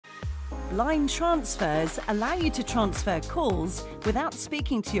Line transfers allow you to transfer calls without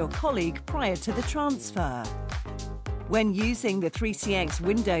speaking to your colleague prior to the transfer. When using the 3CX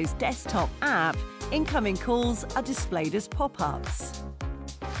Windows desktop app, incoming calls are displayed as pop-ups.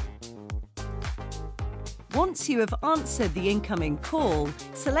 Once you have answered the incoming call,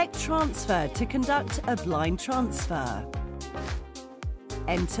 select Transfer to conduct a blind transfer.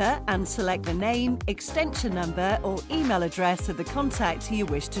 Enter and select the name, extension number or email address of the contact who you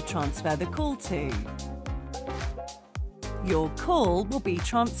wish to transfer the call to. Your call will be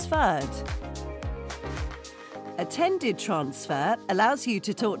transferred. Attended transfer allows you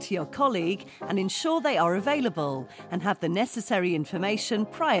to talk to your colleague and ensure they are available and have the necessary information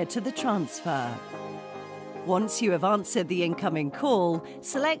prior to the transfer. Once you have answered the incoming call,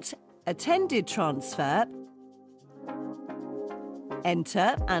 select Attended Transfer,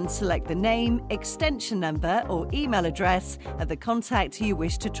 enter and select the name, extension number or email address of the contact who you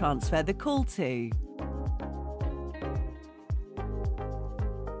wish to transfer the call to.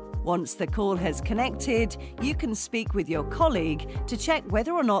 Once the call has connected, you can speak with your colleague to check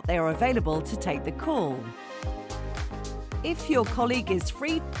whether or not they are available to take the call. If your colleague is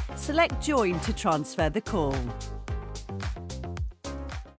free, select Join to transfer the call.